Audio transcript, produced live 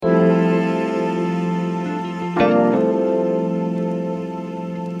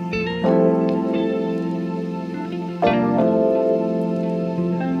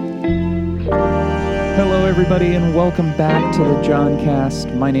everybody, and welcome back to the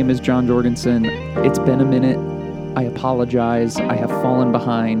Johncast. My name is John Jorgensen. It's been a minute. I apologize. I have fallen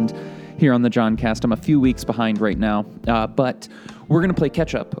behind here on the Johncast. I'm a few weeks behind right now, but we're going to play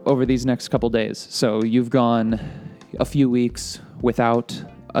catch-up over these next couple days. So you've gone a few weeks without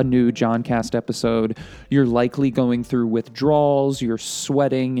a new Johncast episode. You're likely going through withdrawals, you're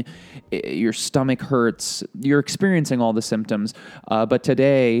sweating, your stomach hurts, you're experiencing all the symptoms. But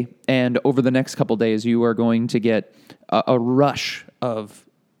today and over the next couple days, you are going to get a rush of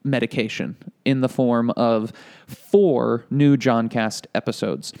medication in the form of 4 new Johncast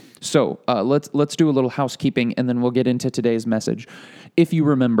episodes. So let's do a little housekeeping, and then we'll get into today's message. If you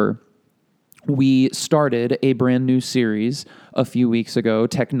remember, we started a brand new series a few weeks ago,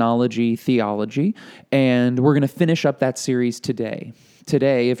 Technology, Theology, and we're going to finish up that series today.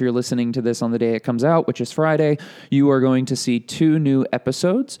 Today, if you're listening to this on the day it comes out, which is Friday, you are going to see 2 new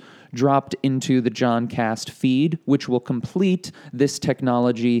episodes dropped into the Johncast feed, which will complete this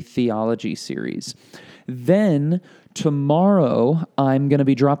Technology, Theology series. Then tomorrow, I'm going to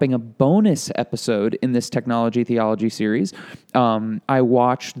be dropping a bonus episode in this Technology Theology series. I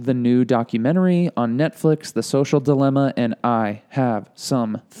watched the new documentary on Netflix, The Social Dilemma, and I have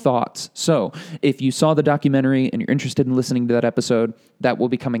some thoughts. So if you saw the documentary and you're interested in listening to that episode, that will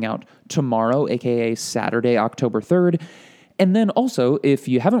be coming out tomorrow, aka Saturday, October 3rd. And then also, if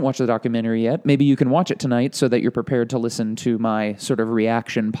you haven't watched the documentary yet, maybe you can watch it tonight so that you're prepared to listen to my sort of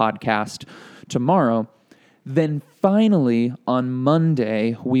reaction podcast tomorrow. Then finally, on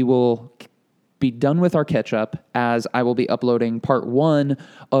Monday, we will be done with our catch-up, as I will be uploading part 1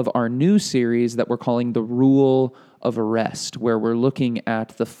 of our new series that we're calling The Rule of Rest, where we're looking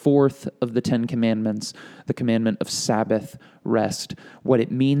at the 4th of the 10 commandments, the commandment of Sabbath rest, what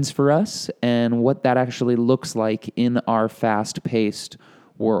it means for us, and what that actually looks like in our fast-paced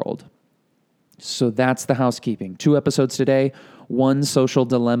world. So that's the housekeeping. 2 episodes today, 1 social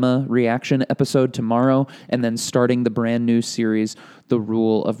dilemma reaction episode tomorrow, and then starting the brand new series, The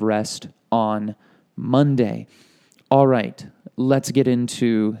Rule of Rest, on Monday. All right, let's get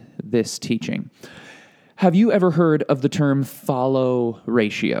into this teaching. Have you ever heard of the term follow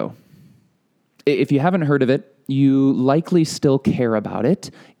ratio? If you haven't heard of it, you likely still care about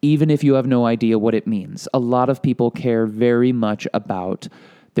it, even if you have no idea what it means. A lot of people care very much about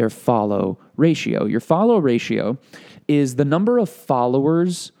their follow ratio. Your follow ratio is the number of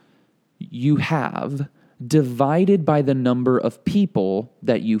followers you have divided by the number of people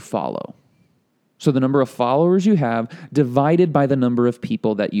that you follow. So the number of followers you have divided by the number of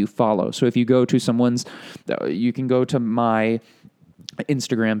people that you follow. So if you go to you can go to my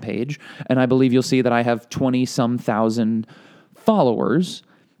Instagram page, and I believe you'll see that I have 20-some thousand followers,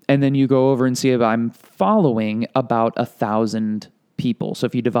 and then you go over and see if I'm following about 1,000 people. So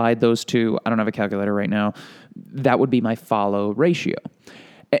if you divide those two, I don't have a calculator right now, that would be my follow ratio.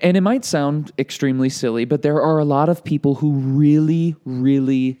 And it might sound extremely silly, but there are a lot of people who really,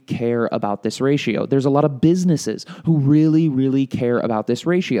 really care about this ratio. There's a lot of businesses who really, really care about this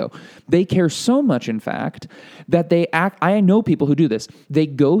ratio. They care so much, in fact, that I know people who do this. They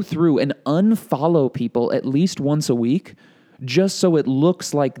go through and unfollow people at least once a week just so it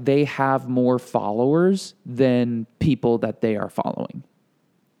looks like they have more followers than people that they are following.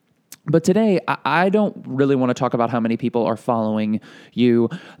 But today, I don't really want to talk about how many people are following you.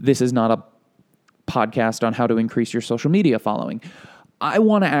 This is not a podcast on how to increase your social media following. I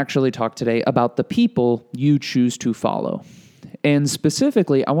want to actually talk today about the people you choose to follow. And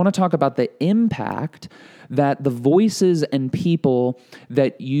specifically, I want to talk about the impact that the voices and people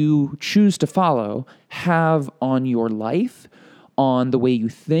that you choose to follow have on your life, on the way you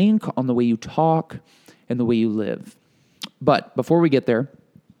think, on the way you talk, and the way you live. But before we get there,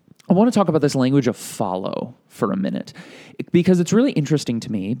 I want to talk about this language of follow for a minute, because it's really interesting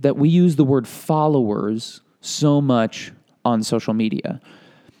to me that we use the word followers so much on social media,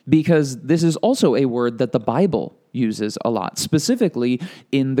 because this is also a word that the Bible uses a lot, specifically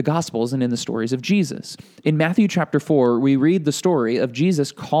in the Gospels and in the stories of Jesus. In Matthew chapter 4, we read the story of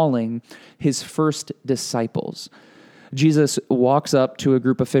Jesus calling his first disciples. Jesus walks up to a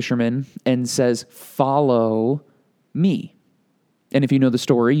group of fishermen and says, "Follow me." And if you know the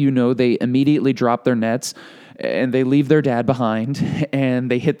story, you know they immediately drop their nets and they leave their dad behind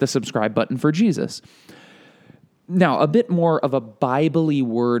and they hit the subscribe button for Jesus. Now, a bit more of a Bible-y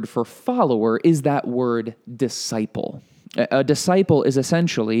word for follower is that word disciple. A disciple is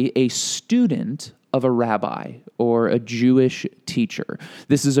essentially a student of a rabbi or a Jewish teacher.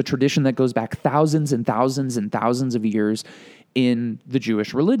 This is a tradition that goes back thousands and thousands and thousands of years in the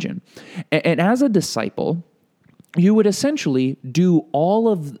Jewish religion. And as a disciple, you would essentially do all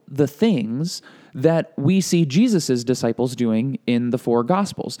of the things that we see Jesus' disciples doing in the four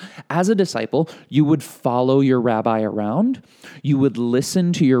Gospels. As a disciple, you would follow your rabbi around. You would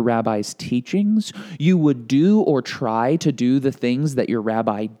listen to your rabbi's teachings. You would do or try to do the things that your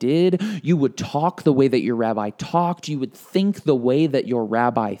rabbi did. You would talk the way that your rabbi talked. You would think the way that your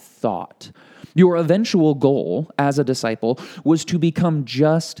rabbi thought. Your eventual goal as a disciple was to become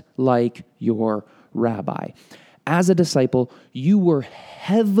just like your rabbi. As a disciple, you were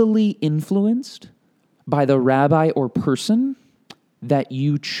heavily influenced by the rabbi or person that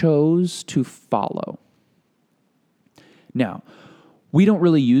you chose to follow. Now, we don't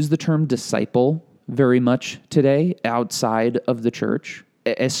really use the term disciple very much today outside of the church,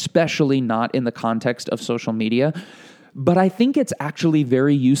 especially not in the context of social media, but I think it's actually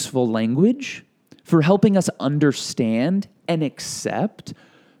very useful language for helping us understand and accept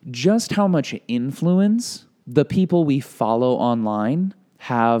just how much influence the people we follow online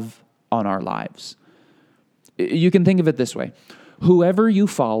have on our lives. You can think of it this way. Whoever you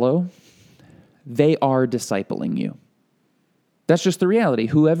follow, they are discipling you. That's just the reality.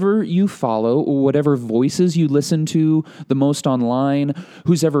 Whoever you follow, whatever voices you listen to the most online,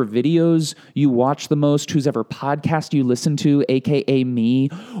 whose ever videos you watch the most, whose ever podcast you listen to, aka me,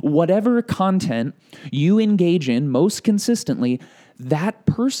 whatever content you engage in most consistently, that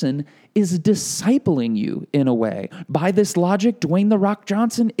person is discipling you in a way. By this logic, Dwayne "The Rock"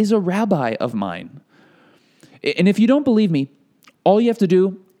 Johnson is a rabbi of mine. And if you don't believe me, all you have to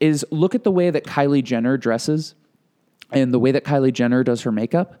do is look at the way that Kylie Jenner dresses and the way that Kylie Jenner does her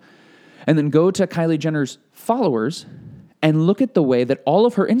makeup, and then go to Kylie Jenner's followers and look at the way that all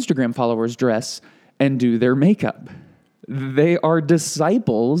of her Instagram followers dress and do their makeup. They are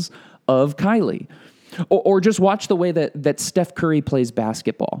disciples of Kylie. Or just watch the way that Steph Curry plays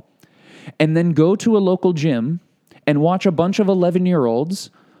basketball. And then go to a local gym and watch a bunch of 11-year-olds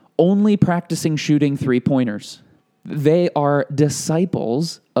only practicing shooting three-pointers. They are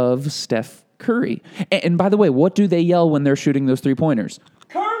disciples of Steph Curry. And by the way, what do they yell when they're shooting those three-pointers?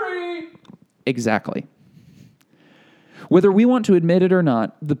 Curry! Exactly. Whether we want to admit it or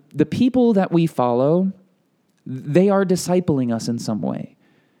not, the people that we follow, they are discipling us in some way.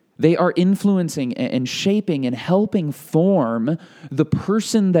 They are influencing and shaping and helping form the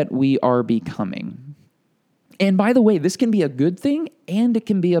person that we are becoming. And by the way, this can be a good thing and it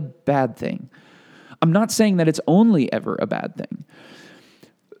can be a bad thing. I'm not saying that it's only ever a bad thing.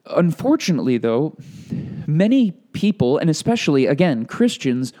 Unfortunately, though, many people, and especially, again,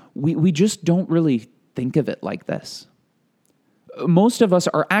 Christians, we just don't really think of it like this. Most of us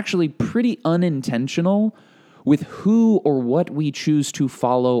are actually pretty unintentional with who or what we choose to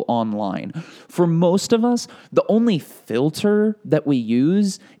follow online. For most of us, the only filter that we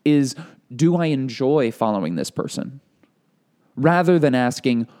use is, do I enjoy following this person? Rather than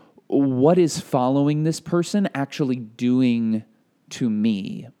asking, what is following this person actually doing to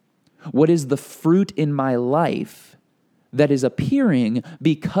me? What is the fruit in my life that is appearing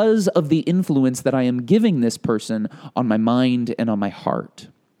because of the influence that I am giving this person on my mind and on my heart?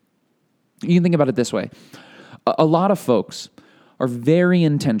 You can think about it this way. A lot of folks are very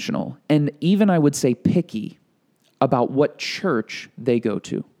intentional and even, I would say, picky about what church they go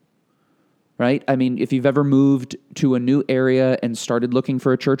to, right? I mean, if you've ever moved to a new area and started looking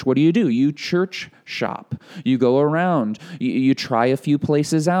for a church, what do? You church shop. You go around. You try a few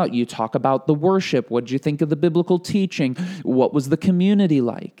places out. You talk about the worship. What did you think of the biblical teaching? What was the community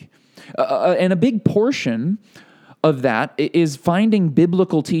like? And a big portion of that is finding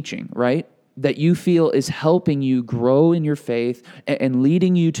biblical teaching, right? That you feel is helping you grow in your faith and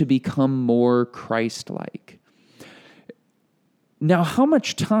leading you to become more Christ-like. Now, how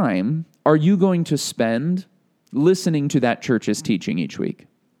much time are you going to spend listening to that church's teaching each week?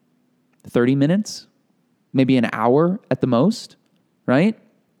 30 minutes? Maybe an hour at the most, right?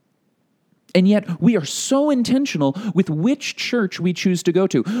 And yet we are so intentional with which church we choose to go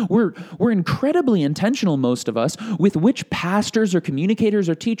to. We're incredibly intentional, most of us, with which pastors or communicators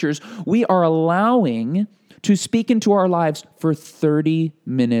or teachers we are allowing to speak into our lives for 30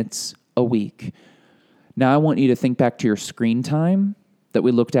 minutes a week. Now I want you to think back to your screen time that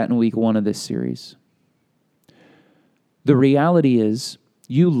we looked at in week 1 of this series. The reality is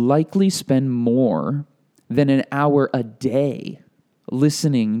you likely spend more than an hour a day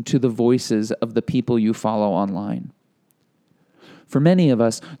listening to the voices of the people you follow online. For many of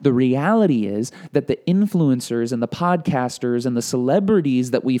us, the reality is that the influencers and the podcasters and the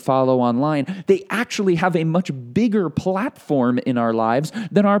celebrities that we follow online, they actually have a much bigger platform in our lives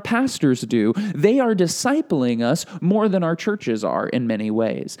than our pastors do. They are discipling us more than our churches are in many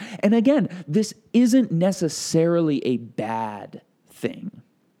ways. And again, this isn't necessarily a bad thing.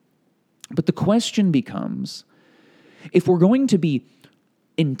 But the question becomes, if we're going to be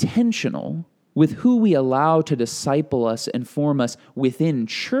intentional with who we allow to disciple us and form us within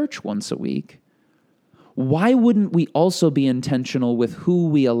church once a week, why wouldn't we also be intentional with who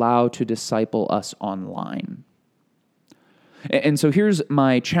we allow to disciple us online? And so here's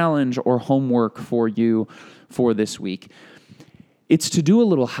my challenge or homework for you for this week. It's to do a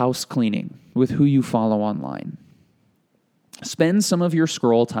little house cleaning with who you follow online. Spend some of your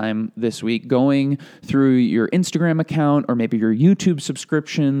scroll time this week going through your Instagram account or maybe your YouTube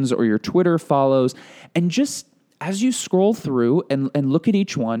subscriptions or your Twitter follows. And just as you scroll through and look at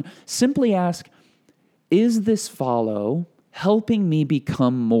each one, simply ask, is this follow helping me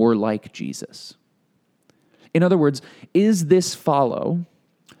become more like Jesus? In other words, is this follow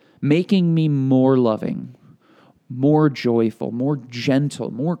making me more loving, more joyful, more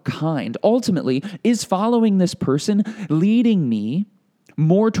gentle, more kind? Ultimately, is following this person leading me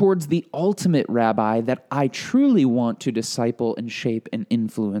more towards the ultimate rabbi that I truly want to disciple and shape and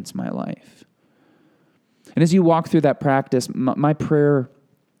influence my life? And as you walk through that practice, my prayer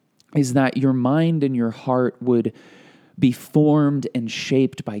is that your mind and your heart would be formed and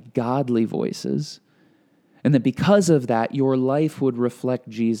shaped by godly voices, and that because of that, your life would reflect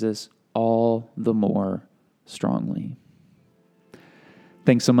Jesus all the more strongly.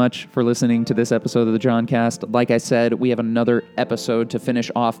 Thanks so much for listening to this episode of the Johncast. Like I said, we have another episode to finish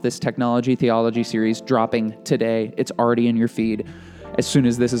off this Technology Theology series dropping today. It's already in your feed. As soon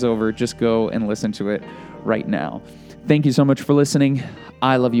as this is over, just go and listen to it right now. Thank you so much for listening.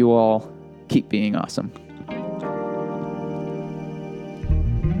 I love you all. Keep being awesome.